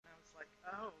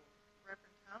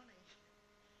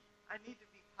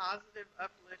positive,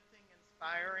 uplifting,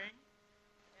 inspiring,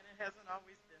 and it hasn't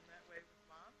always been that way with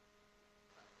Mom.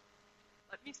 So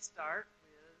let me start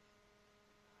with,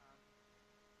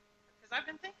 because I've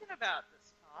been thinking about this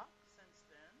talk since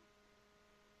then.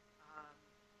 Um,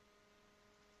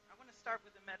 I want to start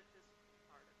with the metaphysical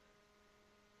part of it.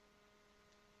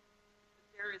 That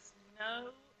there is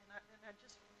no, and I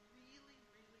just really,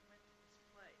 really went to this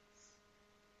place.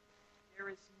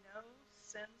 There is no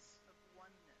sense of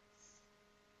oneness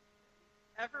that we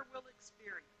ever will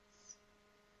experience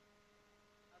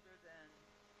other than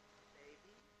a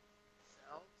baby,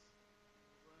 cells, in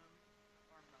the womb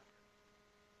of our mother.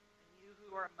 And you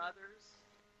who are mothers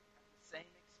have the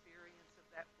same experience of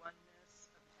that oneness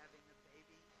of having a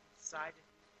baby inside of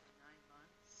you for 9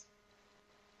 months.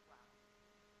 Wow.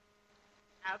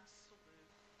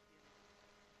 Absolute unity.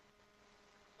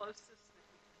 The closest that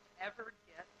we can ever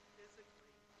get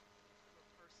physically to a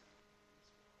person in this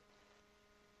world.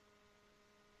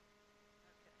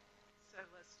 Okay, so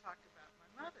let's talk about my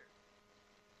mother.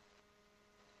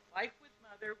 Life with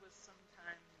mother is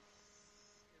sometimes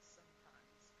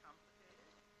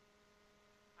complicated.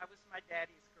 I was my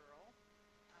daddy's girl.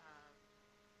 Um,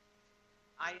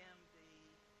 I am the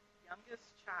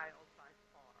youngest child by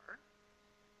far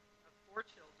of 4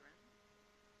 children,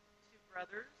 2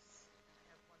 brothers, and I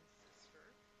have 1 sister.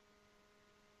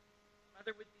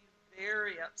 Mother would be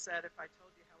very upset if I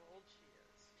told you how old she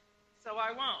is. So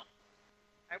I won't.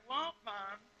 I won't,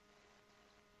 Mom.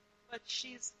 But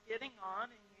she's getting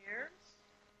on in years.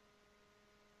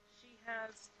 She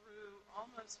has, through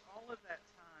almost all of that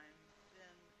time,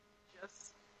 been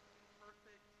just a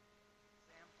perfect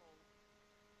example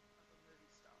of a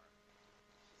movie star.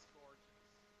 She's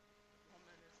gorgeous. The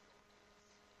woman is gorgeous.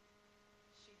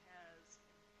 She has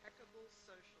impeccable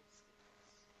social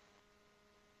skills,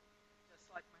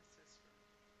 just like my sister.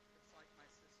 Just like my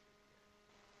sister did.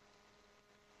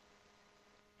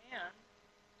 And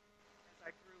as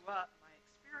I grew up, my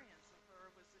experience of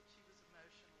her was that she was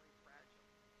emotionally fragile.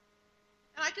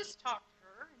 And I just talked to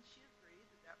her, and she agreed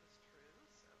that that was true,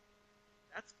 so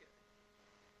that's good.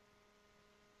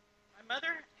 My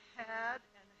mother had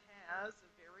and has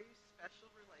a very special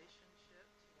relationship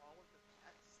to all of the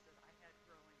pets that I had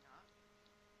growing up.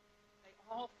 They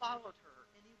all followed her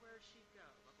anywhere she'd go,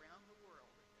 around the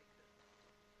world if they could.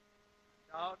 My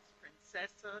dogs,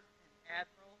 Princessa and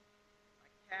Admiral.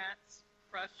 My cats,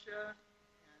 Prussia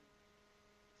and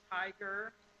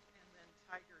Tiger, and then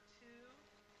Tiger 2.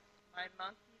 My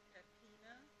monkey,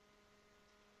 Pepina.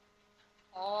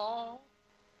 All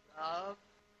love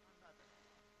my mother.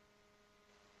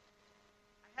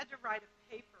 I had to write a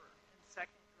paper in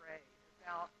 2nd grade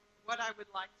about what I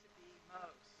would like to be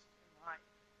most in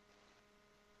life.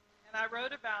 And I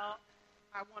wrote about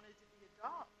I wanted to be a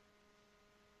dog.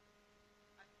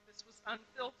 This was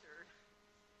unfiltered.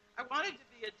 I wanted to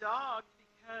be a dog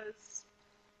because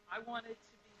I wanted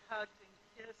to be hugged and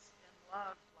kissed and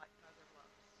loved like mother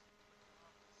loves.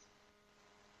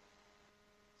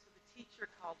 So the teacher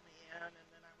called me in, and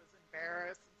then I was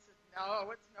embarrassed and said,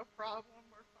 "No, it's no problem.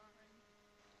 We're fine."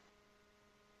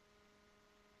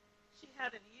 She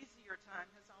had an easier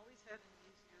time, has always had an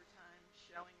easier time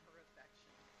showing her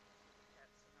affection for the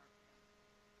pets in our family.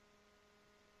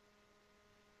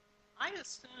 I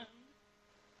assumed,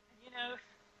 and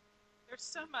there's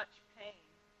so much pain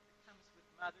that comes with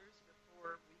mothers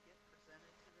before we get presented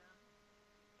to them.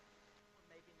 Or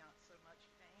maybe not so much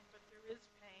pain, but there is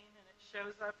pain, and it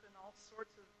shows up in all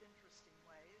sorts of interesting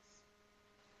ways.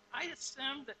 I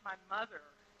assumed that my mother,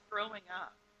 growing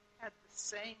up, had the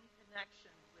same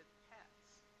connection with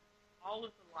pets all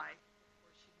of the life before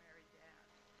she married Dad.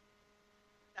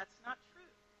 That's not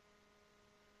true.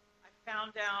 I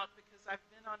found out because I've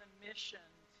been on a mission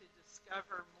to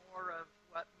discover more of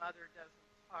what Mother doesn't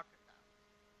talk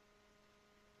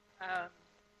about.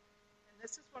 And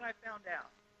this is what I found out.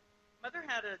 Mother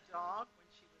had a dog when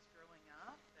she was growing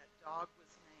up. That dog was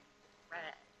named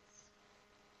Rags.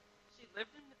 She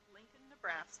lived in Lincoln,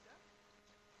 Nebraska.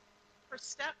 Her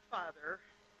stepfather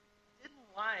didn't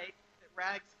like that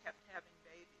Rags kept having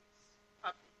babies,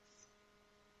 puppies.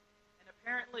 And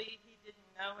apparently he didn't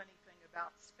know anything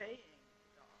about spaying the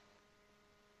dog.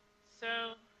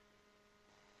 So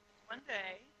one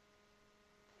day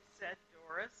he said,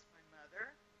 "Doris, my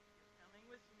mother, you're coming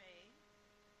with me."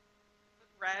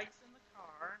 Put Rags in the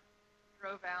car,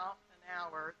 drove out an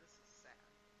hour. This is sad,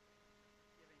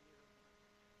 giving you a warning.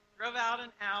 Drove out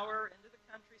an hour into the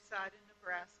countryside in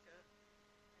Nebraska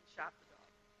and shot the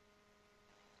dog.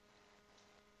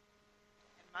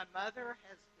 And my mother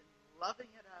has been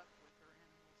loving it up with her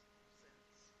animals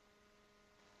since.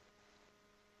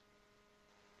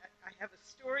 I have a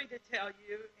story to tell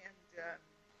you, and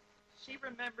she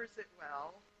remembers it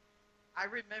well. I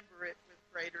remember it with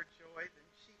greater joy than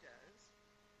she does.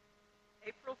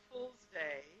 April Fool's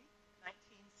Day,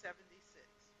 1976.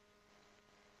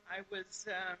 I was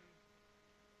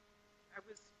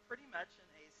pretty much an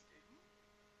A student.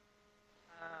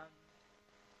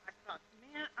 I thought,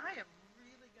 man, I am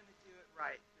really going to do it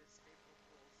right this April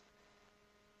Fool's Day.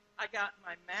 I got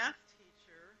my math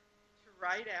teacher to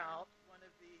write out one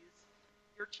of these,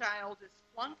 your child is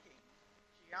flunking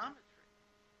geometry.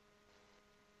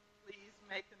 Please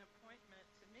make an appointment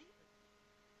to meet with me.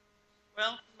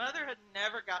 Well, Mother had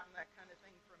never gotten that kind of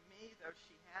thing from me, though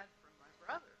she had from my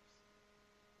brothers.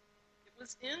 It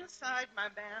was inside my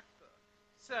math book,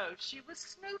 so she was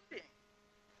snooping.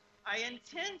 I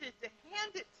intended to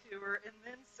hand it to her and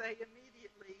then say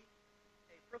immediately,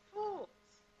 April Fools.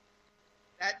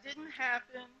 That didn't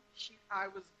happen. I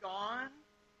was gone.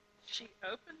 She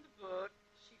opened the book,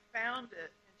 she found it,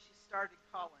 and she started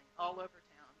calling all over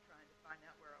town trying to find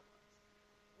out where I was.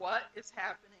 What is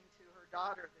happening to her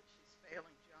daughter that she's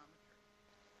failing geometry?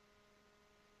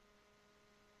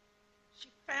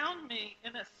 She found me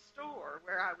in a store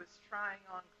where I was trying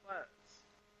on clothes.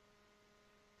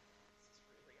 This is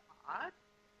really odd.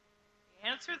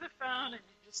 You answer the phone and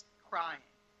you're just crying.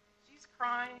 She's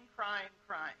crying, crying,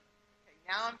 crying. Okay,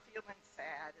 now I'm feeling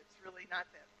sad. It's really not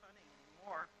that funny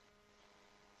anymore.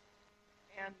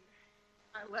 And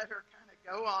I let her kind of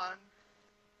go on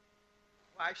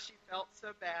why she felt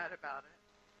so bad about it.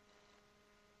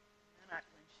 And then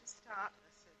when she stopped,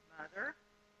 I said, Mother,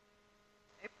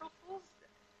 April Fool's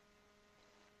Day.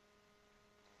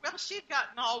 Well, she'd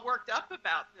gotten all worked up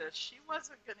about this. She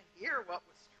wasn't going to hear what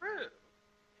was true.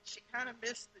 And she kind of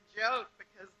missed the joke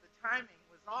because the timing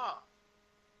was off.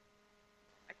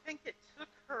 I think it took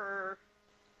her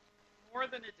more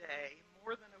than a day,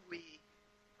 more than a week,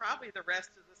 probably the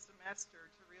rest of the semester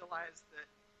to realize that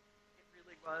it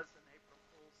really was an April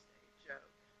Fool's Day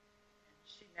joke. And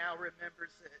she now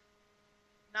remembers it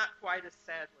not quite as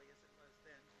sadly as it was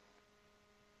then.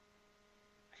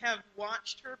 I have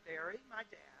watched her bury my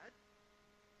dad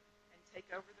and take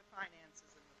over the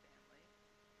finances in the family.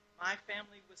 My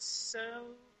family was so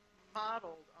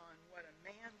modeled on what a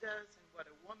man does and what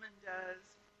a woman does,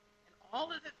 and all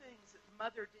of the things that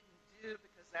Mother didn't do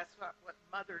because that's what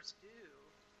mothers do,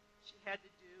 she had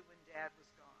to do when Dad was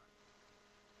gone.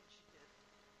 And she did it.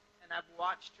 And I've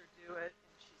watched her do it,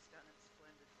 and she's done it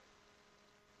splendidly.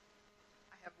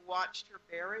 I have watched her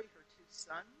bury her two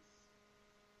sons,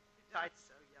 who died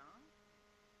so young,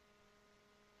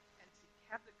 and to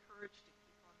have the courage to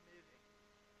keep on moving.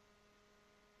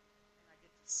 And I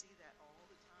get to see that all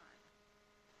the time.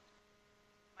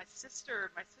 My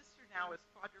sister now is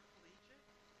quadriplegic.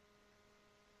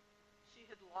 She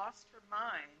had lost her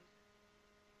mind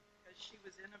because she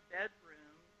was in a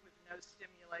bedroom with no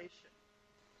stimulation,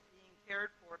 being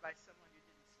cared for by someone who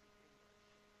didn't speak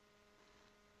English.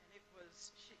 And it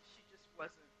was, she just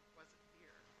wasn't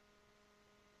here.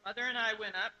 Mother and I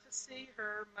went up to see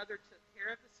her. Mother took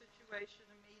care of the situation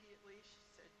immediately. She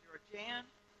said, Georgianne,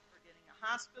 we're getting a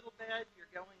hospital bed.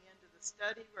 You're going into the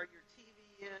study where your TV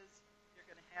is. You're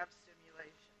going to have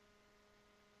stimulation.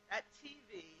 That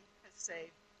TV has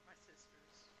saved my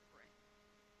sister's brain.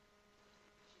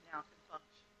 She now can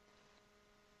function.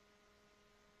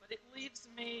 But it leaves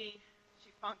me,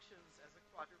 she functions as a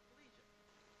quadriplegic.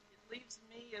 It leaves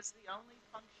me as the only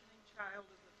functioning child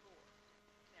of the four.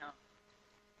 Now,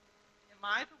 am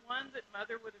I the one that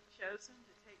Mother would have chosen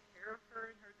to take care of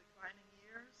her in her declining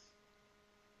years?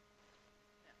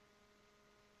 No.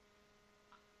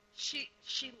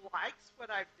 She likes what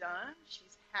I've done.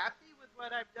 She's happy with what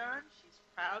I've done. She's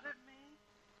proud of me.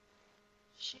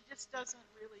 She just doesn't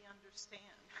really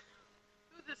understand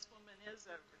who this woman is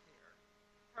over here.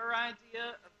 Her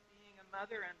idea of being a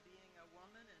mother and being a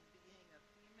woman and being a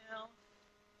female,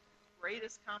 the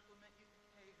greatest compliment you could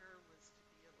pay her was to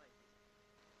be a lady.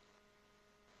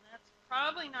 And that's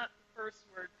probably not the first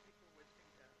word people would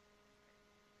think of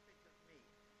me.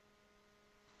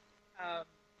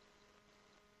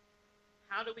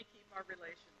 How do we keep our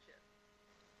relationship?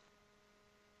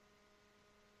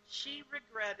 She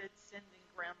regretted sending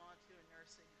Grandma to a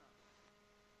nursing home.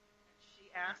 And she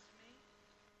asked me,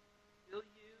 will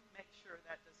you make sure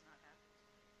that does not happen to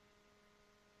me?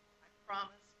 I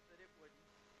promised that it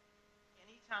wouldn't.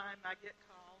 Anytime I get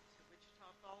called to Wichita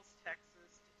Falls,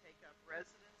 Texas to take up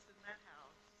residence in that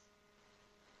house,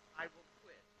 I will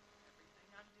quit everything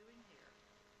I'm doing here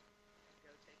and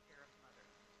go take care of Mother.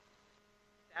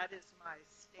 That is my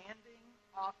standing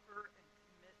offer and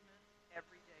commitment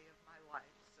every day of my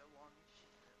life, so long as she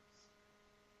lives.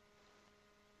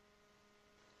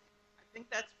 I think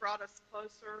that's brought us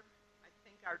closer. I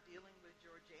think our dealing with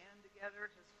Georgianne together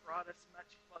has brought us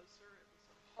much closer. It was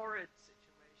a horrid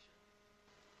situation.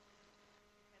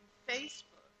 And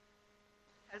Facebook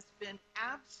has been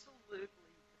absolutely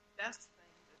the best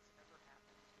thing that's ever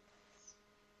happened to us.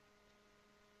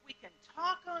 We can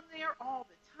talk on there all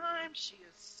the time. She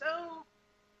is so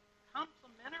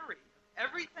complimentary of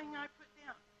everything I put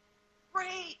down.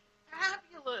 Great,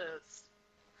 fabulous,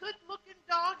 good-looking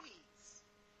doggies.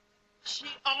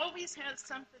 She always has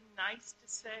something nice to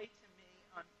say to me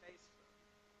on Facebook.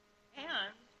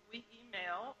 And we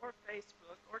email or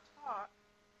Facebook or talk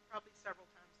probably several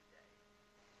times a day.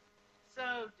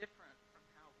 So different from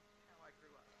how I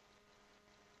grew up.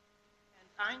 And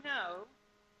I know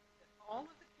that all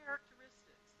of the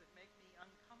characteristics that make me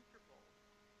uncomfortable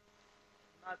as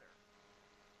a mother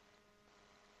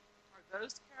are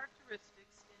those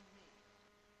characteristics in me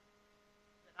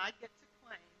that I get to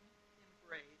claim,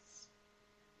 embrace,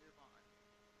 and move on.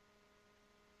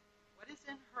 What is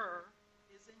in her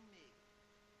is in me.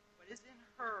 What is in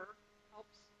her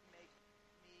helps make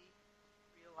me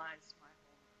realize my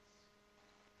wholeness.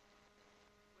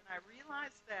 When I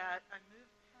realize that, I move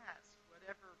past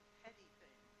whatever petty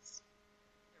things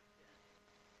there have been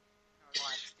in our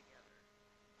lives together.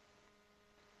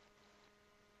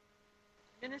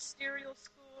 Ministerial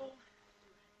school.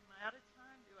 Am I out of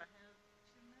time? Do I have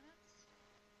 2 minutes?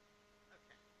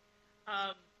 Okay.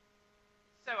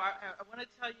 So I want to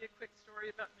tell you a quick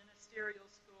story about ministerial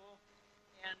school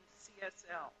and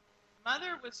CSL.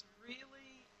 Mother was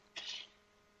really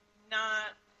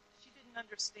not, she didn't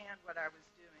understand what I was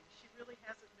doing. She really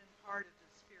hasn't been part of the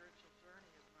spiritual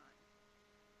journey of mine.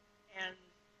 And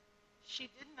she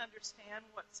didn't understand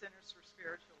what Centers for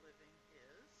Spiritual Living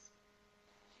is.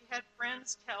 She had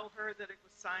friends tell her that it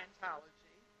was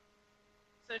Scientology.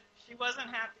 So she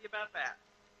wasn't happy about that.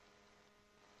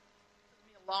 It took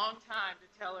me a long time to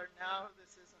tell her, no,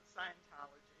 this isn't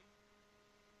Scientology.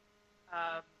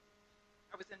 I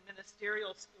was in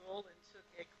ministerial school and took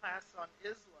a class on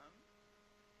Islam.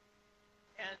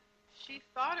 And she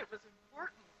thought it was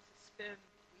important to spend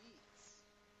weeks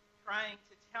trying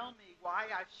to tell me why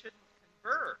I shouldn't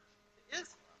convert to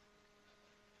Islam.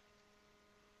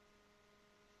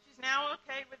 She's now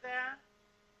okay with that.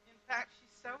 In fact,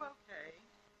 she's so okay.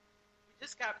 We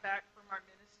just got back from our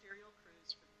ministerial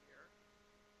cruise for the year.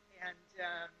 And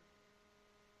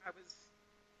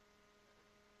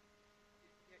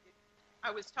I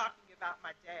was talking about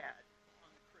my dad on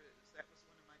the cruise. That was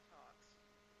one of my talks.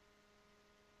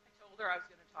 I told her I was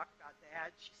going to talk about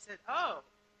Dad. She said, oh,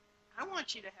 I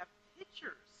want you to have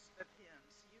pictures of him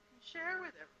so you can share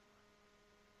with everyone.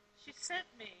 She sent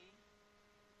me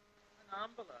an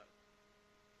envelope.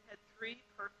 It had 3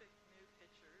 perfect new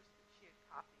pictures that she had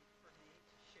copied for me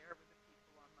to share with the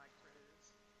people on my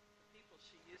cruise. The people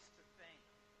she used to think,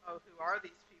 oh, who are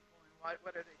these people and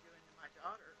what are they doing to my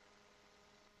daughter?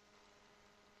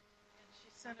 And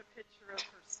she sent a picture of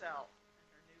herself and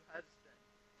her new husband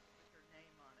with her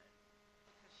name on it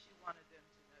because she wanted them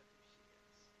to know who she is.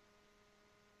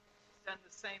 She's done the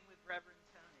same with Reverend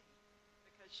Tony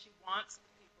because she wants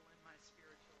the people in my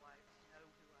spiritual life to know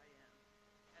who I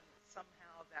am and that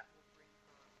somehow that will bring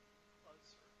her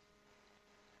closer to me.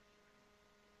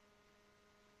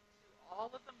 To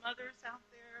all of the mothers out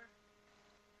there,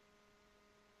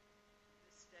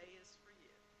 this day is for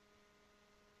you.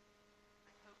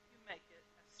 I hope you make it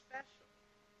as special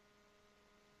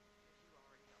as you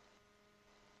already are.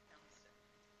 Namaste.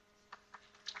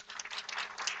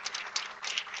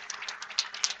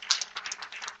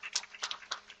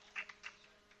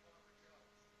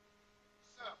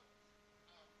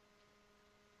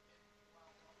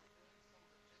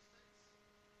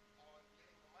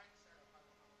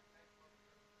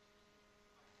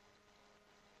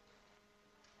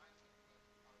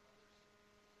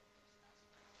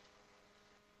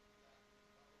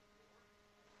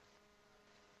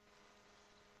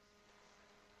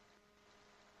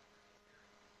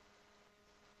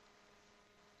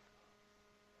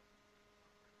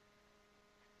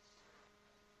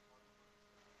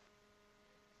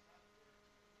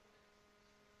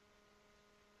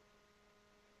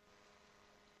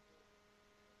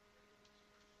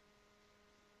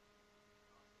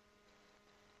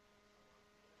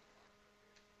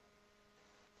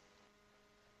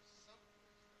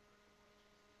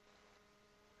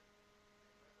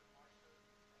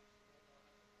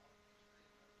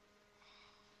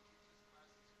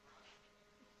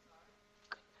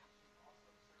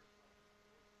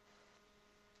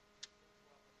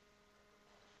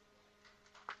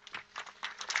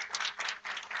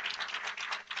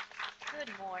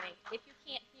 Good morning. If you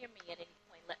can't hear me at any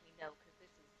point, let me know because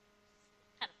this is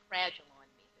fragile on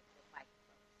me, the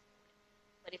microphone this morning.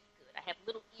 But it's good. I have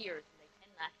little ears, and they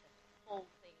tend not to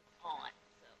hold things on.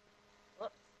 So,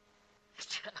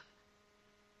 whoops.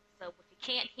 So if you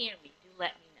can't hear me, do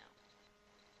let me know.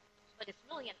 But it's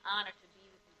really an honor to be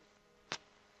with you this morning.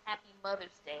 Happy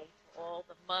Mother's Day to all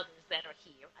the mothers that are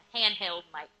here. A handheld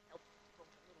might help a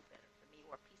little better for me,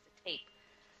 or a piece of tape.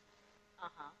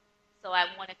 So I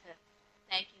wanted to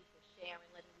thank you for sharing,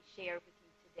 letting me share with you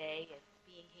today and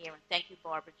being here. And thank you,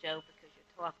 Barbara Joe, because your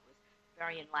talk was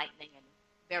very enlightening and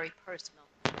very personal.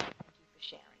 Thank you for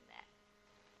sharing that.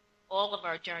 All of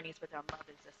our journeys with our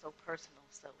mothers are so personal,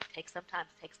 so it sometimes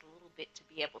takes a little bit to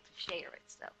be able to share it.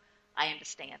 So I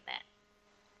understand that.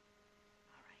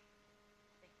 All right.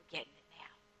 I think we're getting it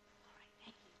now. All right.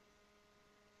 Thank you.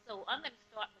 So I'm going to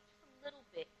start with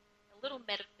just a little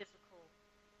metaphysical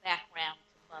background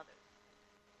to mothers.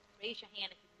 Raise your hand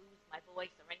if you lose my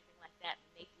voice or anything like that.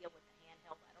 We may deal with the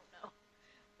handheld. I don't know.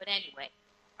 But anyway,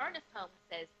 Ernest Holmes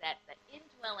says that the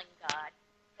indwelling God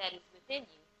that is within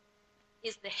you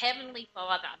is the Heavenly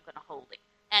Father, I'm going to hold it,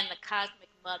 and the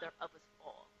cosmic mother of us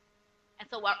all. And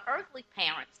so our earthly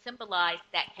parents symbolize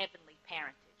that heavenly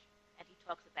parentage, and he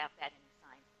talks about that in the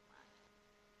Science of Mind.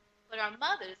 But our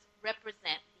mothers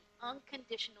represent the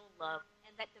unconditional love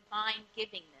and that divine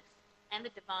givingness and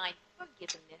the divine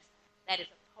forgivingness that is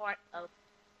a part of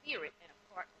spirit and a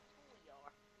part of who we are,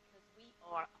 because we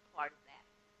are a part of that.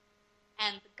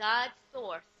 And the God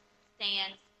source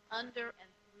stands under and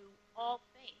through all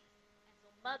things.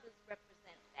 Mothers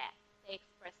represent that. They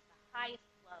express the highest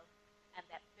love and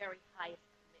that very highest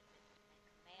commitment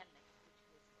and commandment,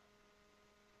 which is love.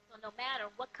 So no matter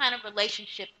what kind of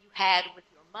relationship you had with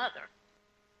your mother,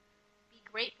 be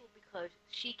grateful because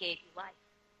she gave you life.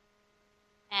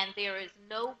 And there is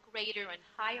no greater and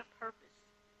higher purpose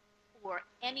for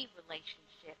any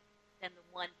relationship than the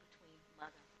one between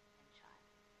mother and child.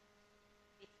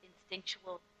 It's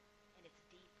instinctual and it's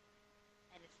deep,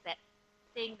 and it's that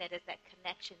thing that is that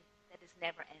connection that is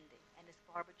never ending. And as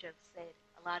Barbara Joe said,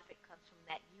 a lot of it comes from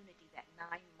that unity, that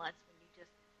 9 months when you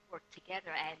just worked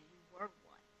together and you were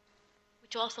one,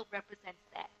 which also represents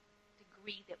that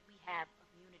degree that we have of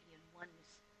unity and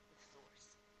oneness with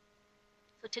Source.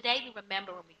 So today we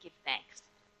remember and we give thanks,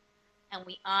 and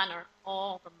we honor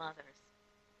all the mothers,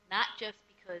 not just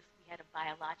because we had a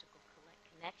biological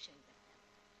connection with them,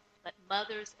 but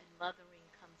mothers and mothering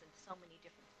comes in so many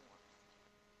different forms.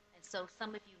 And so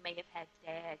some of you may have had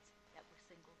dads that were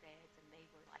single dads, and they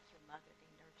were like your mother.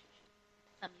 They nurtured you.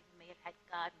 Some of you may have had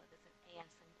godmothers and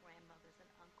aunts and grandmothers and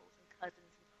uncles and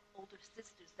cousins and older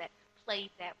sisters that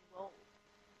played that role.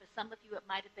 For some of you, it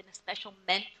might have been a special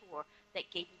mentor that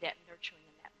gave you that nurturing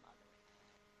and that mothering.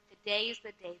 Today is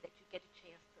the day that you get a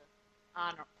chance to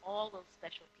honor all those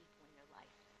special people in your life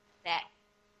that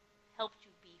helped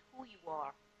you be who you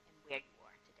are and where you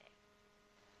are today.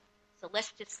 So let's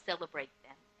just celebrate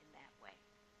them.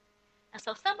 And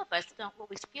so some of us don't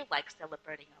always feel like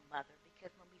celebrating our mother,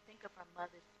 because when we think of our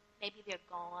mothers, maybe they're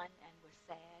gone and we're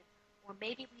sad, or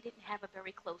maybe we didn't have a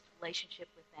very close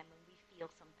relationship with them and we feel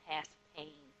some past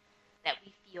pain that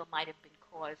we feel might have been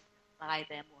caused by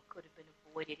them or could have been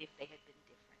avoided if they had been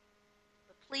different.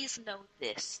 But please know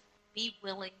this, be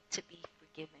willing to be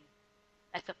forgiving.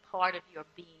 That's a part of your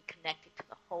being connected to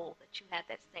the whole, that you have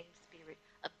that same spirit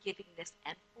of givingness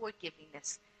and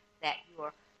forgivingness that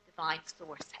your divine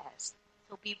source has.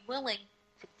 So be willing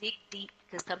to dig deep,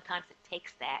 because sometimes it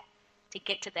takes that to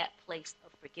get to that place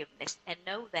of forgiveness, and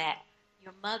know that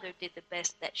your mother did the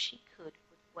best that she could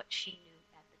with what she knew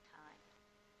at the time.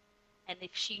 And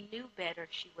if she knew better,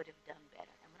 she would have done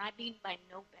better. And when I mean by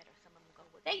know better, some of them go,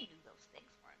 well, they knew those things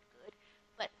weren't good.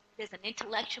 But there's an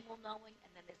intellectual knowing,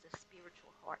 and then there's a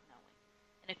spiritual heart knowing.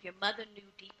 And if your mother knew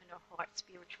deep in her heart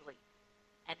spiritually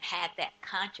and had that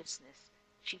consciousness,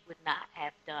 she would not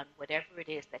have done whatever it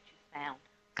is that you found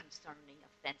concerning,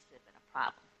 offensive, and a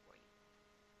problem for you.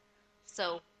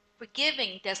 So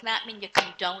forgiving does not mean you're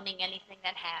condoning anything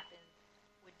that happened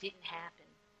or didn't happen,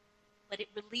 but it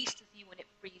releases you and it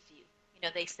frees you. You know,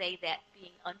 they say that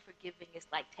being unforgiving is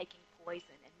like taking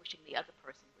poison and wishing the other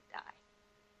person would die.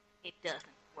 It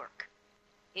doesn't work.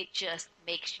 It just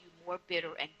makes you more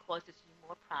bitter and causes you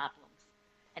more problems.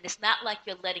 And it's not like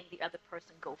you're letting the other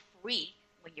person go free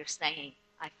when you're saying,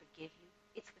 I forgive you.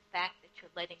 It's the fact that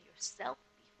you're letting yourself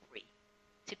be free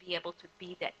to be able to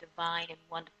be that divine and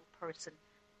wonderful person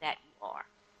that you are.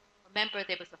 Remember,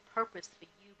 there was a purpose for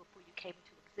you before you came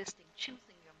into existence,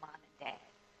 choosing your mom and dad.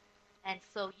 And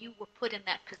so you were put in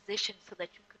that position so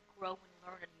that you could grow and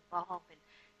learn and evolve. And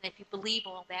if you believe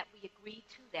all that, we agree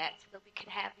to that so that we can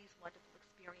have these wonderful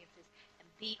experiences and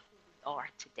be who we are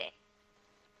today.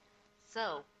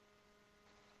 So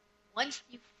Once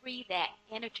you free that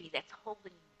energy that's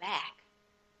holding you back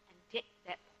and get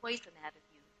that poison out of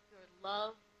you, your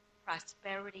love,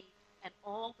 prosperity, and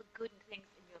all the good things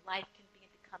in your life can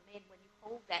begin to come in. When you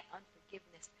hold that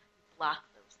unforgiveness, you block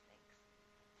those things.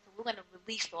 So we're going to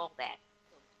release all that.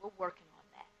 So we're working on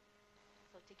that.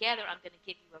 So together, I'm going to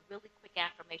give you a really quick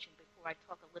affirmation before I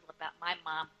talk a little about my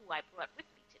mom, who I brought with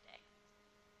me today.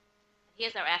 And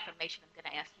here's our affirmation I'm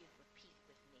going to ask you to repeat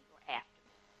with me or after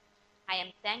me. I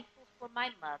am thankful for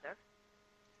my mother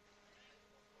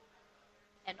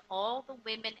and all the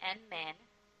women and men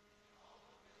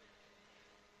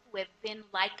who have been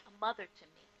like a mother to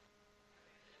me.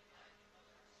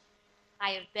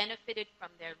 I have benefited from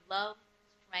their love,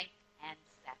 strength, and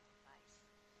sacrifice.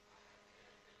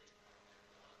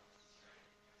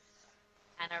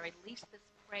 And I release this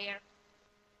prayer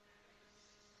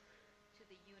to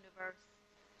the universe,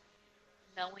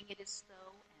 knowing it is so,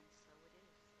 and so it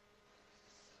is.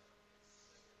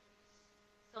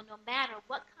 So no matter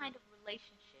what kind of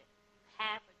relationship you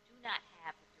have or do not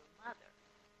have with your mother,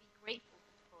 be grateful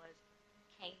because you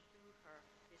came through her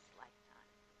this lifetime.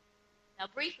 Now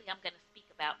briefly, I'm going to speak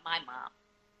about my mom,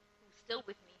 who's still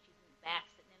with me. She's in the back,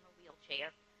 sitting in a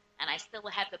wheelchair, and I still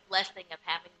have the blessing of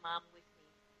having mom with me.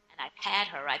 And I've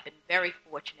had her. I've been very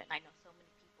fortunate. And I know so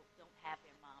many people don't have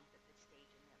their moms at this stage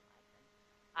in their life, and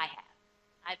I have.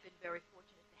 I've been very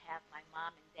fortunate to have my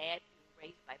mom and dad being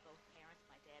raised by both parents.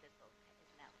 My dad is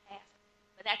now passed,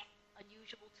 but that's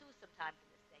unusual too sometimes in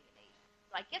this day and age.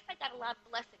 So I guess I got a lot of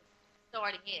blessings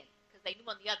starting in, because they knew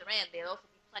on the other end there'd also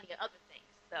be plenty of other things.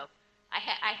 So I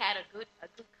had a good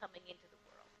coming into the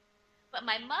world. But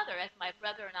my mother, as my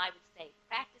brother and I would say,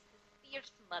 practices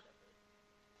fierce motherhood.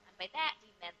 And by that,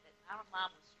 we meant that our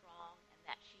mom was strong and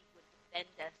that she would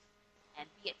defend us and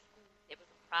be at school if there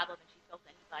was a problem and she felt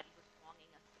anybody was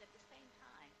wronging us. But at the same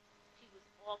time, she was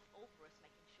all over us,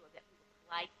 making sure that we were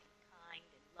polite and kind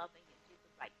and loving and did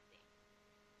the right thing.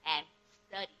 And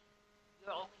study. You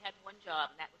only had one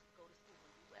job, and that was to go to school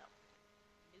and do well.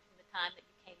 You knew from the time that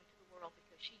you came into the world,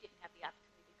 because she didn't have the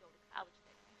opportunity to go to college,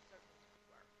 that you certainly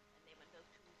were. And there were no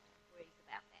two ways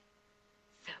about that.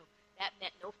 So that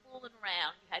meant no fooling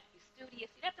around. You had to be studious.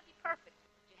 You didn't have to be perfect,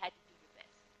 but you had to do your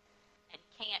best. And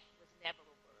can't was never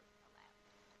a word allowed.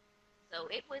 So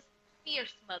it was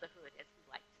fierce motherhood, as we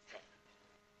like to say.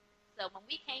 So when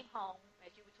we came home,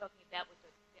 as you were talking about with the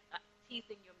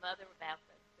teasing your mother about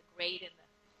the grade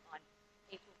on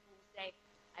April Fool's Day,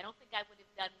 I don't think I would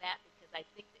have done that, because I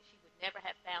think that she would never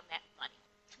have found that funny.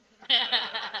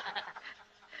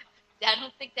 I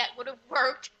don't think that would have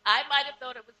worked. I might have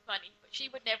thought it was funny, but she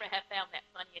would never have found that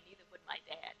funny, and neither would my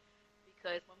dad.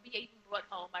 Because when we even brought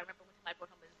home, I remember one time I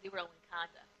brought home a 0 in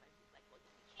conduct. And he was like, well,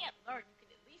 you can't learn. You can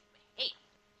at least behave.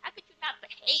 How could you not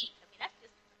behave? I mean, that's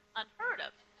just unheard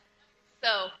of.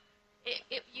 So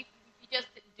you just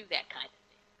didn't do that kind of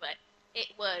thing. But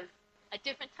it was a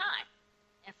different time.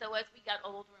 And so as we got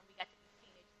older and we got to be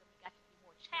teenagers and we got to be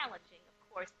more challenging, of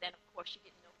course, she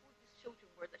didn't know who these children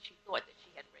were that she thought that she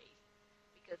had raised.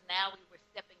 Because now we were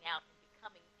stepping out and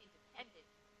becoming independent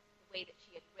the way that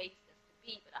she had raised us to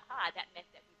be. But that meant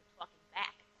that we were talking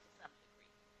back to some degree.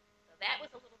 So that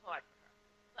was a little hard for her.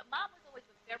 But Mom was always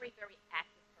a very, very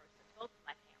active person. Both of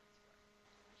my parents were.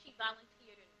 She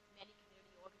volunteered in many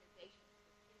community organizations,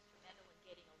 was instrumental in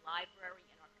getting a library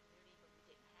in our community when we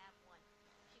didn't have one.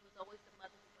 She was always the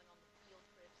mother who went on the field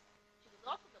trips. She was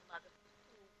also the mother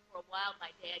who, for a while,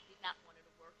 my dad did not want her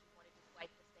to work. He wanted his wife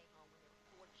to stay home when there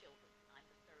were 4 children. I'm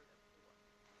the third of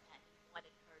 4. And he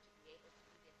wanted her to be able to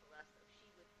be there for us. So she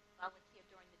would volunteer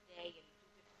during the day and do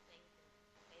different things.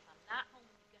 And say, if I'm not home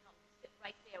when you get home, you sit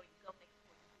right there and you go next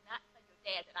door. You do not tell your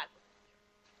dad that I wasn't here.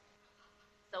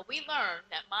 So we learned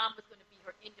that Mom was going to be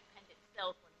her independent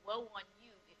self, when woe on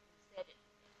you if you said anything.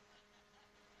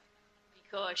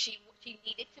 Because she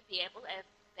needed to be able, as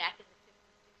back in the 50s,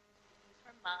 60s, to use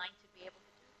her mind to be able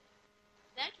to do things.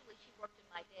 Eventually, she worked in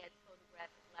my dad's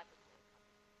photographic laboratory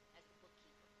company as a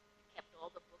bookkeeper. She kept all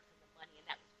the books and the money, and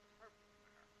that was perfect for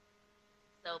her.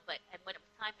 So, and when it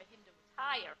was time for him to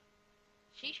retire,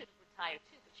 she should have retired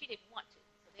too, but she didn't want to.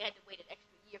 So they had to wait an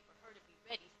extra year for her to be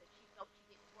ready, so she felt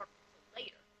she didn't work until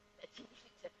later, that she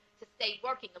needed to stay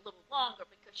working a little longer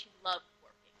because she loved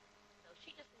working. So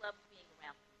she just loved being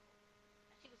around people.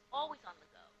 And she was always on the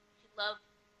go. She loved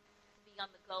to be on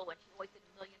the go, and she always did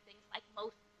a million things, like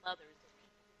most mothers or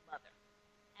people who mother.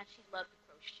 And she loved to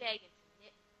crochet and to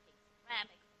knit and to paint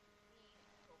ceramics and to read and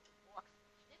to go for walks.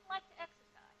 She didn't like to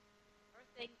exercise. Her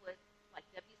thing was like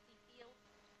W.C. Fields.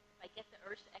 If I get the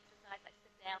urge to exercise, I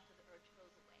sit down so the urge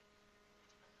goes away.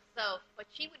 So, but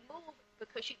she would move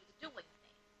because she was doing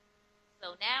things.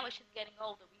 So now as she's getting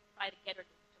older, we try to get her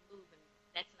to moving.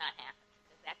 That's not happening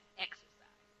because that's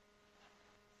exercise.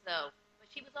 So, but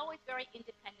she was always very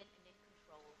independent and in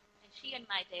control. And she and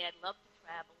my dad loved to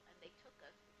travel, and they took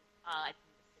us, which was odd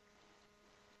in the 60s,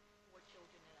 four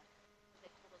children in a, what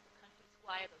they call those, a country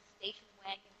squire, those station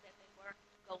wagons that they were,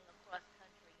 going across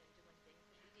country and doing things.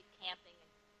 And we did camping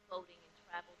and boating and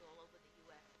traveled all over the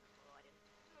U.S. and abroad. And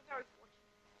we were very fortunate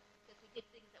because we did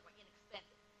things that were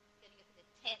inexpensive. Getting us in a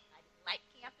tent, I didn't like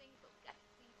camping, but we got to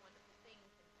see wonderful things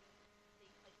and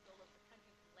seeing places all over the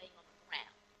country from laying on the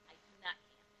ground. I do not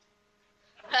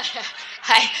camp.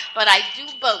 But I do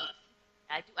boat.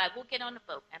 I will get on a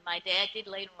boat, and my dad did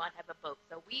later on have a boat.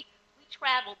 So we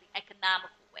traveled the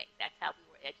economical way. That's how we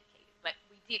were educated. But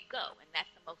we did go, and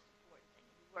that's the most important thing.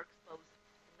 We were exposed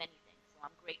to many things, so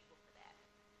I'm grateful for that.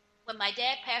 When my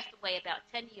dad passed away about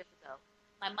 10 years ago,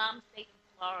 my mom stayed in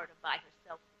Florida by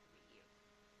herself for 3 years.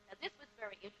 Now, this was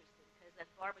very interesting because,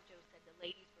 as Barbara Jo said, the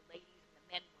ladies were ladies and the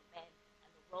men were men,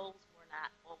 and the roles were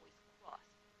not always crossed.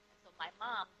 And so my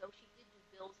mom, though she did do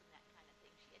bills and that kind of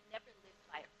thing, she had never lived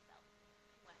by herself.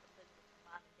 She went from living with her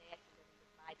mom and dad to living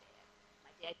with my dad.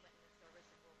 My dad went in the service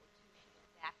in World War II. She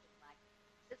went back with my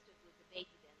sister, who was the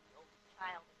baby then, the oldest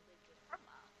child, and lived with her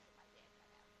mom until my dad got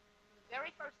out. So the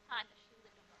very first time that she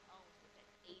lived on her own was at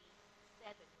 87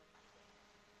 when my dad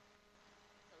died.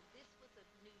 So this was a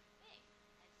new thing.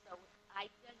 And so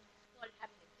I then started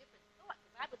having a different thought,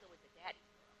 because I was always a daddy's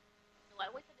girl. So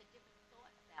I always had a different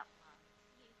thought about mom, and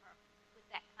seeing her with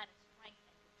that kind of strength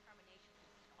and determination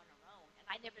on her own. And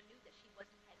I never knew that she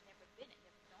had never been, it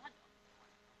never dawned on me on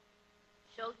her own.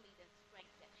 Showed me the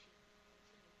strength that she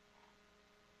continued to have.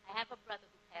 I have a brother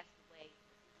who passed away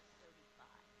when he was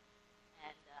 35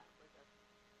 and was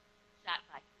shot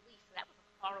by police. So that was a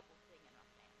horrible thing in our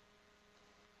family.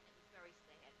 And it was very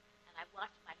sad. And I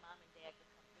watched my mom and dad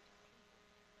become different people.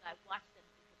 But I watched them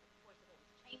because, of course, it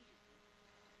always changes you.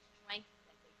 The strength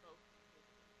that they both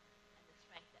exhibited and the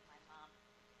strength that my mom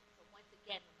exhibited. So once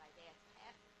again, when my dad's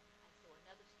passing, I saw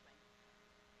another strength in her,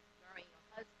 burying her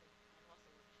husband and also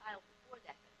her child before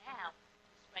that. But now,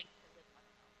 the strength to live on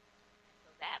her own. And so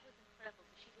that was incredible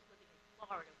because she was living in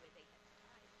Florida where they had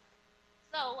retired.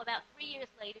 So about 3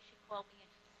 years later, she called me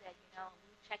and she said,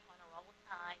 we check on her all the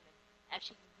time. And as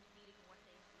she needed more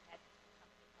things, we had people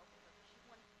coming and helping her. But she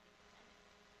wanted to be independent.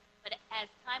 But as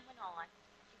time went on,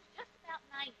 and she was just about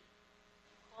 90,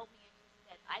 she called me and she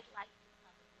said, I'd like to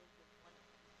come and live with one of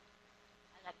you.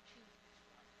 I got to choose each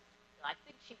one. So I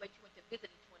think when she went to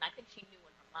visit each one, I think she knew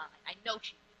in her mind. I know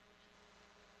she knew.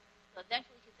 So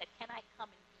eventually she said, can I come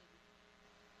and be with you?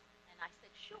 And I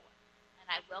said, sure.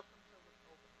 And I welcomed her with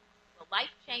open arms. Well,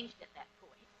 life changed at that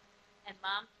point, and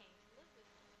Mom came to live with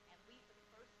me. And we, for the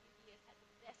first few years, had the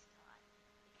best time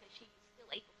because she was still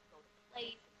able to go to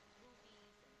plays and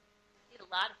movies, and we did a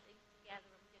lot of things together.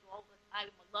 And we did all this.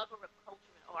 I'm a lover of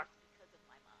culture and arts because of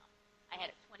my mom. I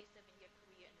had a 27-year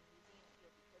career in the museum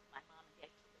field because my mom and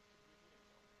dad took us to museums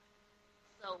all the time.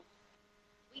 So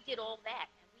we did all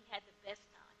that, and we had the best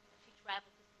time. When she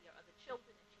traveled to see her other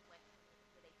children, and she went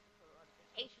where they took her on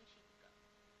vacation, she would go.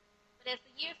 But as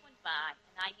the years went by,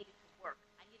 and I needed to work,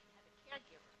 I needed to have a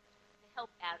caregiver to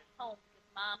help out at home because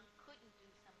Mom couldn't do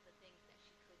some of the things that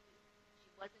she could do. She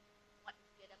wasn't wanting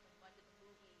to get up and run to the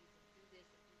movies and do this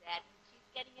and do that. And she's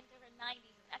getting into her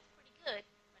 90s, and that's pretty good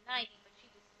for 90, but she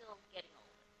was still getting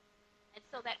older. And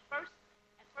so at first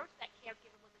that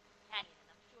caregiver was a companion, and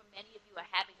I'm sure many of you are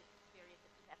having this experience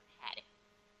if you haven't had it.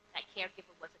 That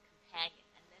caregiver was a companion,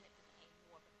 and then it became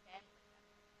more of a family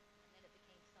member. And then it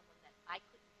became someone that I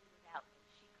couldn't do without and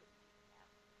she couldn't do without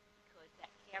because that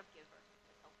caregiver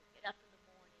would help her get up in the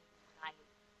morning, and I would,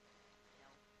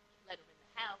 let her in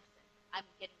the house, and I'm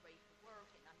getting ready for work,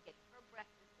 and I'm getting her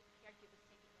breakfast, and the caregiver's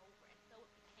taking over. And so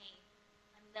it became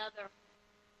another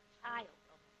child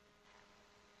almost in the house.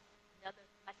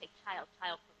 I say child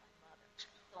for my mother.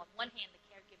 So on one hand, the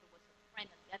caregiver was her friend.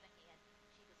 On the other hand,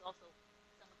 she was also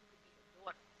someone who could be her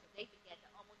daughter. So they began to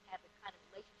almost have the kind of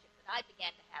relationship that I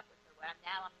began to have with her, where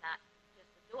now I'm not just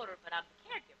the daughter, but I'm the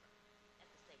caregiver at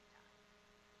the same time.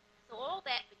 So all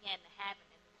that began to happen,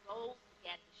 and the roles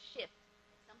began to shift.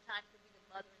 And sometimes to be the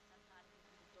mother, and sometimes to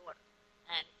be the daughter.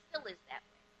 And it still is that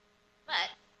way. But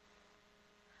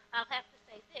I'll have to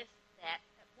say this, that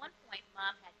at one point,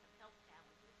 Mom had some health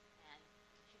challenges, and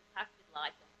she was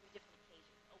hospitalized on 3 different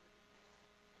occasions over the years.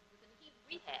 And was in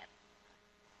rehab at the time.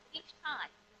 But each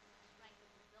time, because of the strength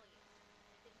and resilience,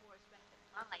 and I think more a strength of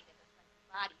mind than a strength of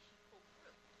body, she pulled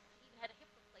through. She even had a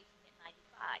hip replacement at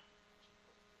 95, and she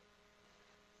pulled through.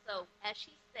 So, as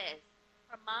she says,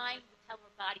 her mind would tell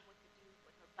her body what to do,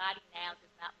 but her body now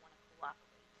does not want to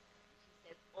cooperate. And she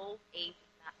says, old age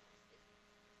is not persistence.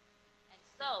 And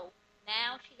so,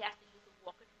 now she has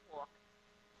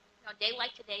day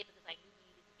like today, because I knew we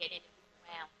needed to get in and move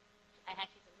around, I had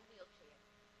she's in a wheelchair,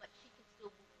 but she can still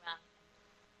move around and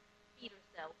feed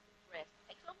herself and dress.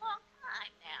 It takes her a long time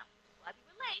now. I'll be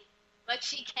late, but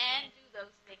she can do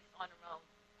those things on her own,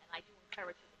 and I do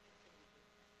encourage her to continue doing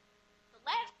that. So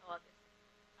last August,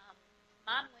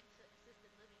 Mom went to assisted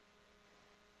living,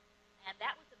 and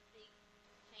that was a big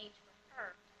change for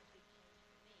her and a big change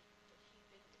for me because she'd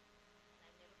been with me, and I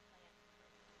never planned for her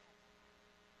to have that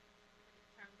happen. But it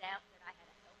turned out that I had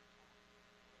a health challenge.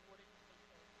 In order to take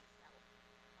care of myself,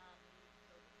 Mom needed to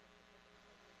go to assisted living,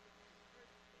 so this was my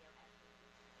first care after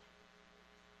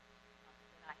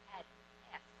that I had in the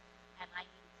past, and I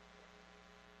needed to care for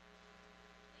myself.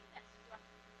 The thing that struck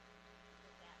me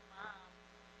was that Mom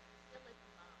still is a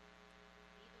mom,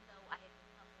 even though I had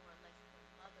become more or less her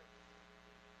mother.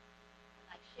 And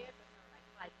I shared with her, and I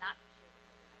tried not to share with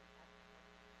her that I was having a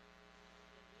health challenge.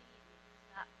 She immediately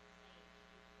stopped saying she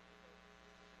was going to go to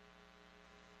assisted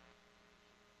living.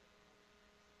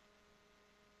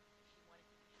 She wanted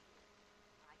to be sure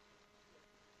I could be able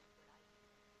to do what I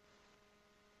needed.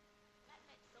 That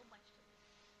meant so much to me,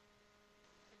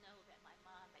 to know that my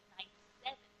mom at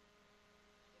 97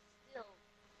 was still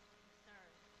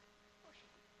concerned. Of course she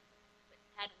was, but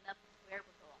had enough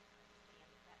wherewithal to understand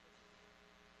that that was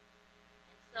important.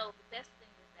 And so the best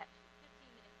thing was that she was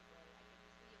 15 minutes away. I get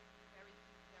to see her very,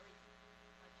 very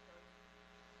much, very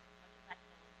as much as I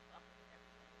can, talk with her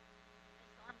every day. And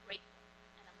so I'm grateful,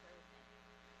 and I'm very thankful.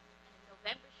 And in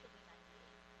November, she'll be 98.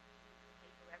 She reads the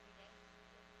paper every day.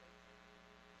 She has a great sense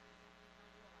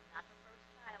of humor. I'm not her first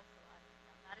child, so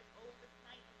I'm not as old as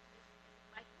night as it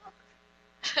might look.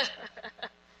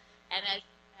 and as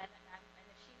and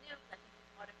if she knew, because I think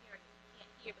it's hard of hearing, you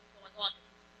can't hear what's going on because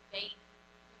she's too vain to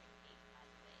use the hearing aid, I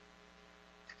say.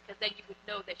 Because then you would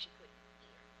know that she couldn't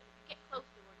hear. But if you get close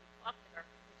to her and you talk to her,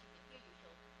 and she can hear you,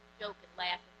 she'll joke and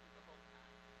laugh with you the whole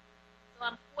time. So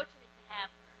I'm fortunate to have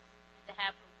her, and to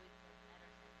have her wisdom and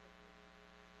her sense of humor,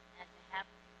 and to have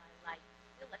her in my life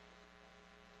still at this point,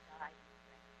 who died in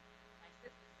regret. My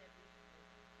sister said recently,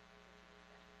 which is a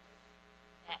special person,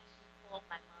 that she called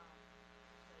my mom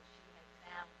because she had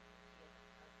found, she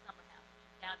had a summer house, she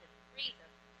found in the freezer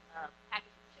a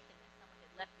package of chicken that someone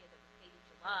had left there that was dated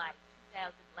July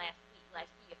 2000 last year for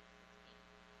 16.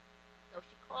 So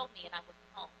she called me and I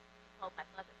wasn't home. She called my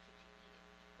mother, could she eat it?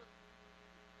 She cooked it.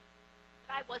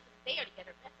 But I wasn't there to get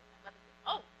her message. My mother said,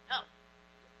 oh, no,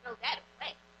 just throw that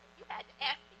away. And you had to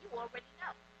ask me, you already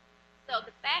know. So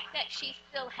the fact that she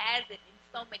still has it in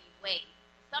so many ways,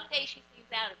 some days she seems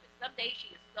out of it, some days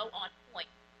she is so on point,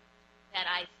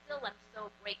 that I still am so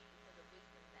grateful for the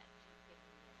wisdom that she's given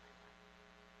me in my life.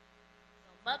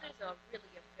 So mothers are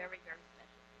really a very, very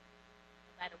special thing,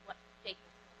 no matter what shape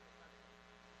or form the mother is.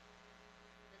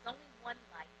 There's only one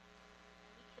life,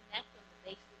 and we connect on the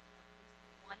basis of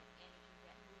this one energy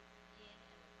that moves in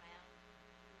and around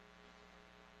through each and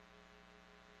every one.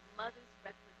 Mothers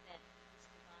represent this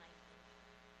divine energy.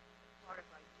 It's a part of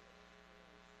our human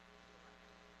experience through our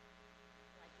life.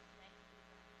 So I just thank you for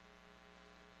that.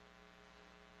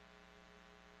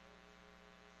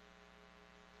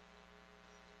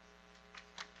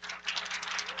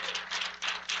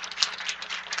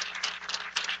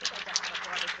 I think I got my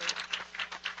water too.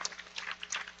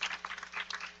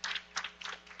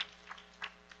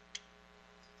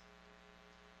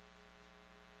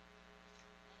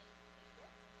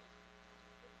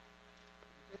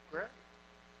 You did great.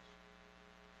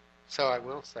 So I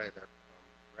will say that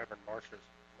Reverend Marcia is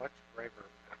much braver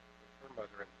with her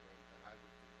mother in the room than I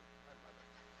would be with my mother.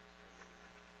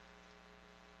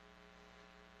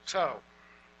 So,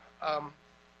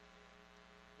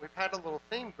 we've had a little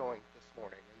theme going this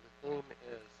morning, and the theme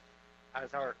is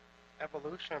as our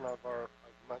evolution of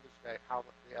Mother's Day, how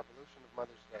the evolution of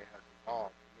Mother's Day has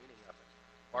evolved, the meaning of it.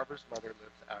 Barbara's mother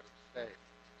lives out of state,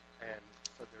 and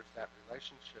so there's that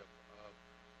relationship of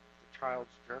the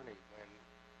child's journey when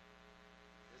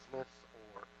business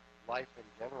or life in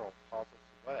general calls us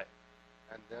away.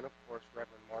 And then, of course,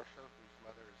 Reverend Marcia, whose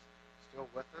mother is still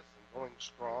with us and going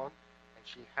strong, and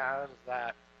she has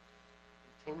that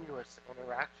continuous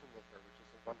interaction with her, which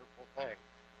is a wonderful thing.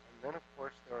 And then, of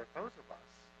course, there are those of us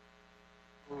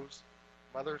whose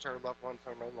mothers or loved ones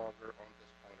are no longer on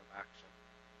this plane of action.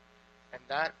 And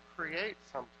that creates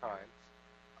sometimes,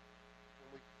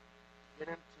 when we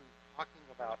get into talking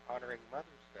about honoring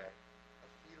Mother's Day, a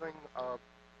feeling of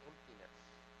emptiness,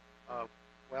 of,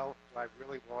 well, do I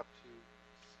really want to,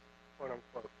 quote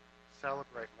unquote,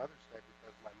 celebrate Mother's Day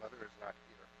because my mother is not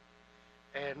here?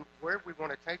 And where we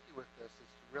want to take you with this is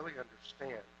to really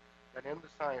understand that in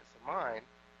the science of mind,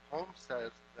 Holmes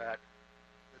says that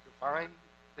the divine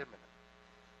feminine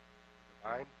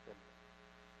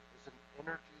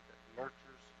energy that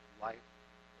nurtures life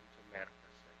into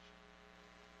manifestation.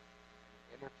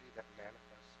 An energy that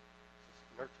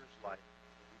nurtures life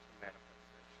into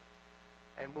manifestation.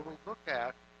 And when we look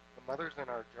at the mothers in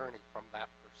our journey from that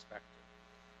perspective,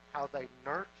 how they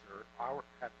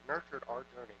have nurtured our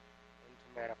journey into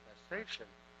manifestation,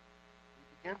 we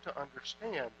begin to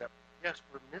understand that, yes,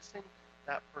 we're missing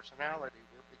that personality.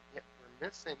 We're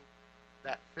missing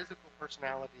that physical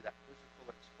personality, that physical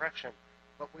expression,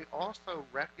 but we also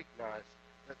recognize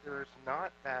that there is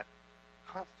not that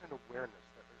constant awareness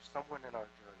that there's someone in our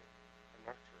journey to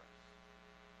nurture us.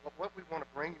 But what we want to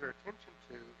bring your attention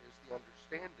to is the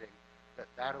understanding that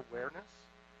that awareness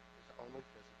is only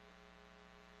physical.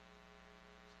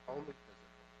 It's only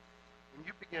physical. When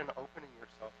you begin opening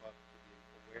yourself up to the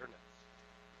awareness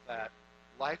that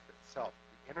life itself,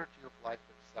 the energy of life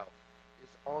itself, is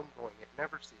ongoing. It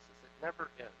never ceases. It never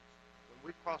ends. When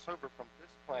we cross over from this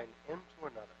plane into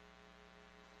another,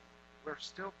 we're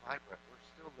still vibrant. We're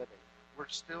still living. We're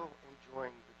still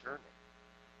enjoying the journey.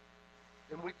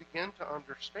 Then we begin to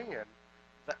understand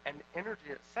that an energy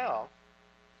itself,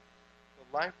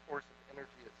 the life force of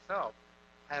energy itself,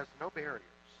 has no barriers.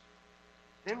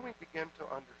 Then we begin to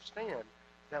understand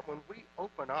that when we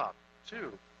open up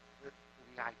to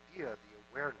the idea, the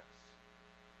awareness,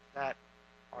 that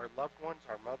our loved ones,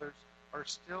 our mothers, are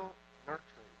still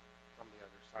nurturing from the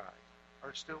other side,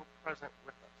 are still present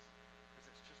with us.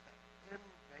 Because it's just that thin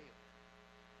veil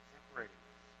separating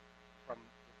us from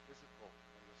the physical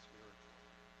and the spiritual.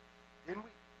 Then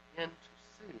we begin to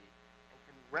see and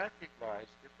can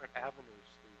recognize different avenues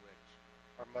through which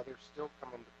our mothers still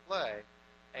come into play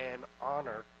and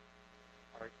honor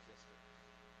our existence,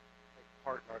 take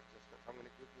part in our existence. I'm going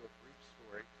to give you a brief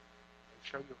story and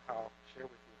share with you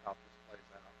how this plays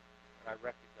out. And I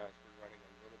recognize we're running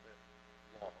a little bit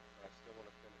long, but I still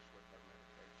want to finish with our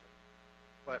meditation.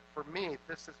 But for me,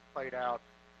 this has played out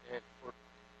in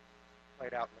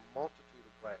a multitude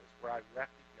of ways where I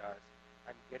recognize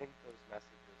I'm getting those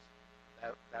messages,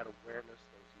 that awareness,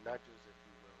 those nudges, if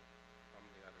you will, from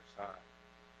the other side.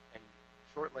 And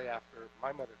shortly after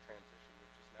my mother transition,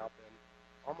 which has now been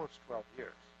almost 12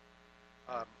 years,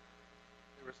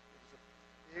 it was a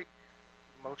big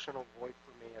emotional void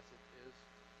for me, as it is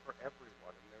for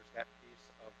everyone. And there's that piece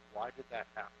of, why did that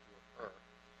have to occur?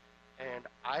 And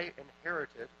I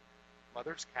inherited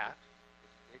mother's cat,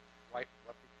 this big white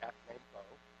fluffy cat named Bo,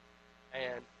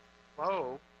 and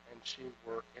Bo and she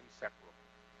were inseparable,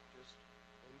 just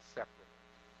inseparable.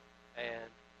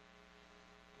 And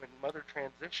when mother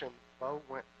transitioned, Bo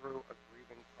went through a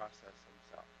grieving process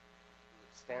himself. He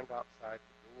would stand outside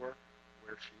the door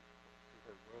to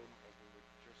her room, and he would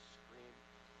just scream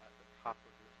at the top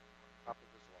of his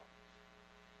lungs,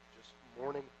 just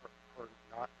mourning her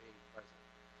not being present.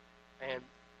 And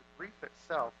the grief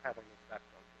itself had an effect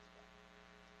on his life.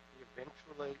 He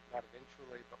not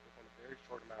eventually, but within a very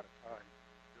short amount of time,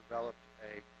 developed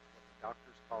what the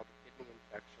doctors called a kidney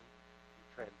infection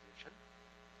through transition.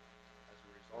 As a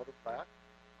result of that,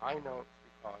 I know it's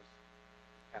because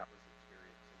the cat was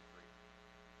experiencing grief.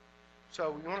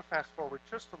 So we want to fast forward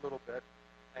just a little bit,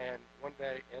 and one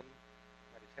day in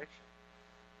meditation,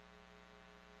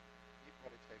 deep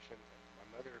meditation, and my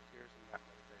mother appears in that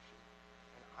meditation,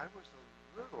 and I was a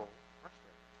little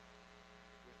frustrated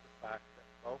with the fact that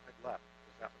Bo had left,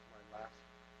 because that was my last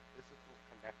physical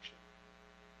connection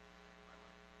with my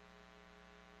mother.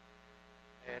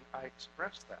 And I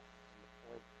expressed that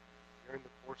during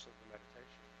the course of the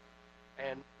meditation.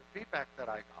 And the feedback that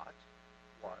I got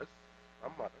was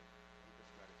from mother in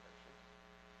this meditation,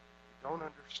 you don't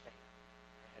understand.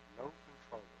 I had no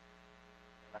control over it.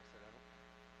 And I said, okay.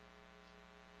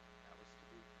 That was to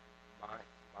be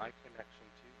my connection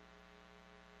to you.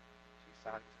 She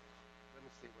sighed and said, let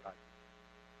me see what I can do.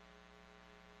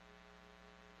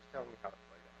 Just tell me how it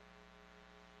played out.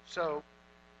 So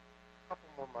a couple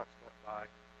more months went by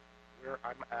where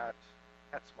I'm at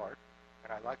PetSmart, and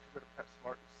I like to go to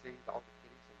PetSmart and see all the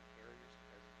kitties in the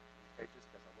cages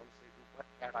because I want to see what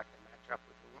cat I can match up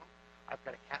with whom. I've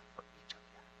got a cat for each of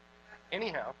you.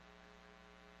 Anyhow,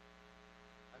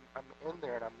 I'm in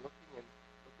there and I'm looking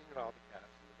at all the cats.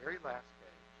 In the very last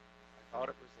cage, I thought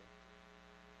it was empty.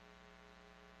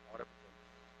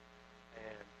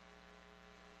 And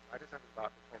right as I was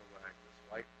about to turn away, this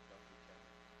white fluffy cat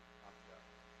popped up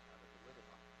out of the litter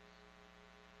box.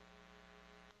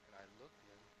 And I look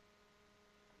in,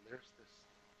 and there's this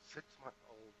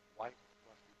 6-month-old white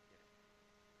fluffy kitty.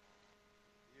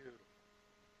 Beautiful.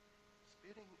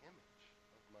 Spitting image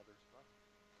of mother's love.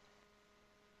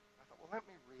 I thought, well, let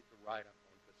me read the write-up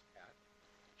on this cat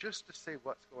just to see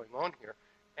what's going on here.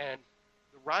 And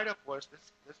the write-up was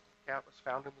this cat was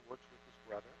found in the woods with his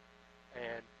brother,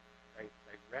 and they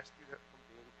rescued it from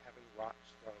having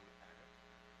rocks thrown at it.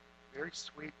 Very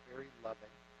sweet, very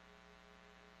loving.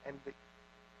 And the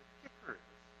kicker is,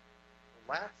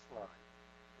 the last line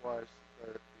was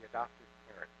the adopted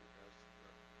parent who does,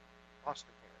 the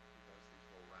foster parent who does these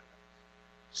little write-ups,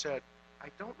 said, I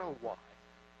don't know why,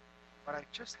 but I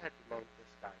just had to name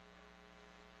this guy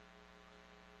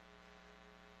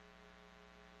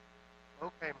Bo.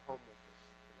 Bo came home with us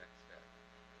the next day.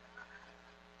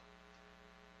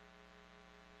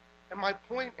 And my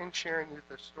point in sharing you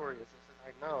this story is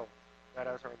I know that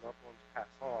as our loved ones pass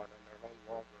on and they're no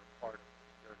longer a part of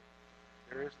this journey,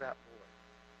 there is that void.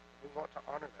 And we want to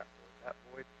honor that void. That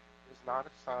void is not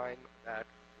a sign that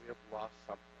we have lost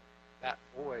something. That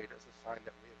void is a sign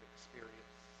that we have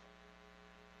experienced something.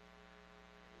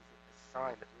 It is a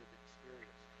sign that we have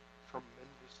experienced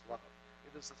tremendous love.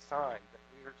 It is a sign that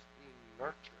we are being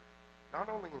nurtured, not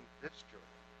only in this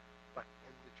journey, but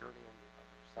in the journey on the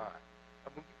other side.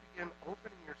 And when you begin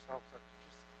opening yourselves up to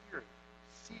just hearing,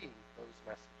 seeing those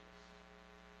messages,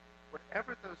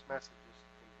 whatever those messages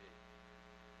can be,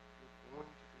 you're going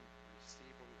to be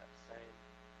receiving that same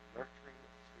nurturing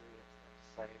experience,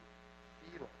 that same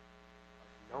feeling of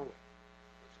knowing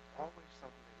there's always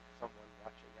someone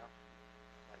watching out for you,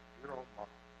 like your own mom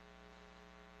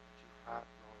that you had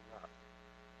growing up.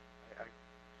 I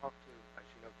talked to, as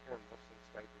you know, Karen Wilson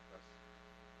stayed with us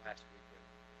last weekend.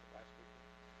 Last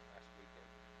weekend.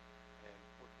 And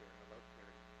poor Karen, I love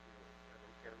Karen.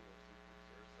 Reverend Karen Wilson from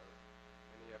Sarasota.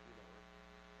 Many of you know her.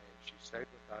 And she stayed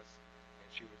with us, and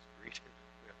she was greeted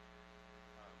with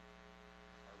our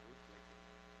roof leaking.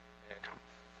 And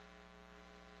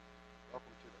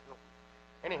welcome to the Hilton.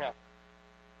 Anyhow,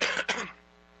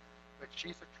 but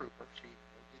she's a trooper. She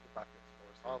emptied the buckets for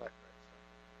us, all that great stuff.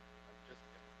 I'm just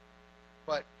kidding.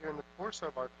 But during the course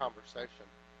of our conversation,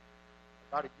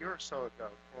 about a year or so ago,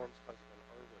 Karen's husband,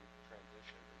 Erwin,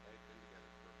 transitioned, and they've been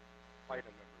together for quite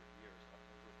a number of years,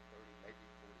 over 30, maybe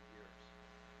 40 years.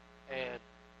 And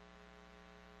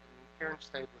when Karen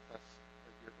stayed with us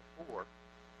a year before,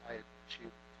 she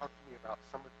talked to me about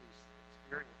some of these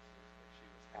experiences that she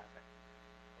was having.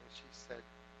 And she said,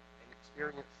 an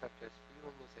experience such as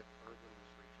feeling as if Erwin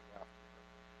was reaching out to her.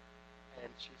 And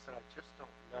she said, I just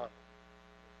don't know if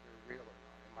they're real or not.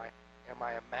 Am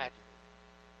I imagining?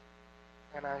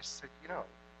 And I said, if you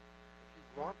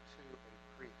want to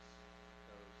increase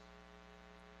those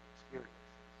experiences,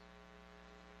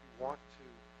 if you want to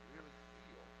really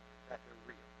feel that they're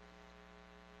real,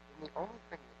 then the only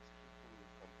thing that's keeping you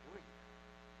from doing that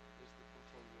is the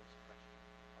continuous question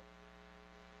of them.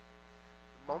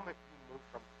 The moment you move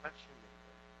from questioning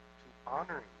them to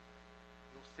honoring them,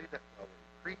 you'll see that they'll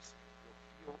increase.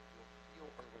 You'll feel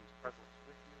Erwin's presence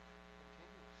with you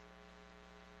continuously.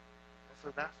 And so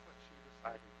that's what she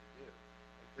decided to do.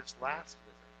 And this last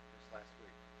visit, this last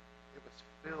week, it was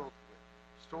filled with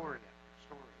story after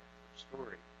story after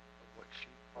story of what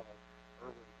she called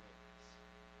Erwin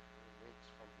winks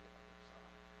from the other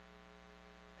side.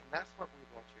 And that's what we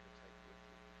want you to take with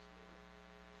you this morning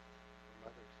for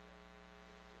Mother's Day.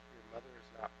 If your mother is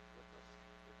not with us,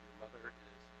 if your mother is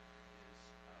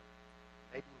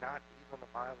maybe not even a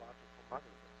biological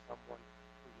mother, but someone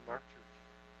who nurtured you,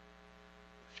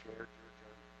 who shared your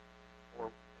journey, or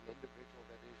an individual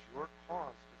that is your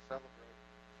cause to celebrate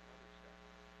Mother's Day,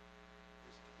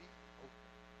 is to be open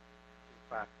to the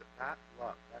fact that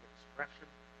love, that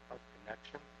expression of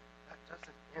connection, that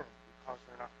doesn't end because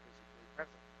they're not physically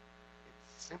present. It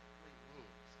simply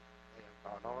means they have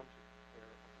gone on to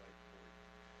prepare a way for you.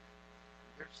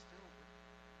 And they're still with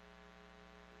you.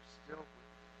 They're still with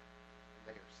you. And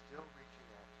they are still reaching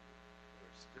out to you. They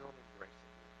are still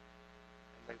embracing you.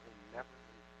 And they will never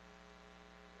leave you.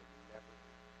 They will never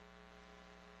leave you.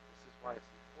 This is why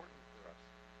it's important for us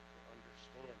to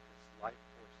understand this life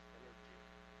force energy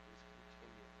is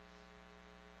continuous.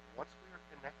 And once we are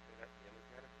connected at the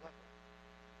energetic level,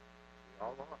 we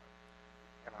all are,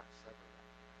 we cannot sever that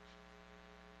connection.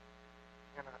 We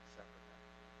cannot sever that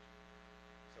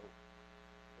connection. So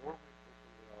the more we open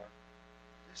we are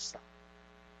this side,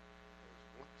 those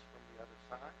winks from the other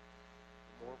side,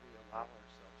 the more we allow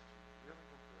ourselves to really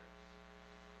embrace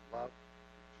the love,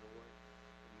 the joy,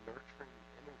 the nurturing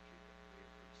energy that we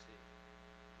have received,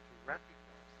 and to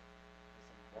recognize it as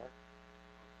a mark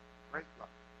of great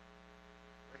love,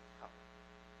 great power,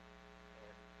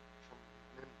 and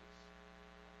tremendous happiness.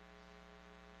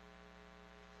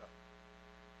 So,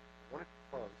 I wanted to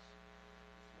close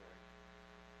this morning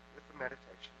with a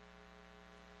meditation.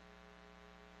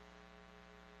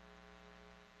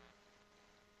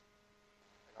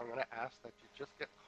 And I'm going to ask that you just get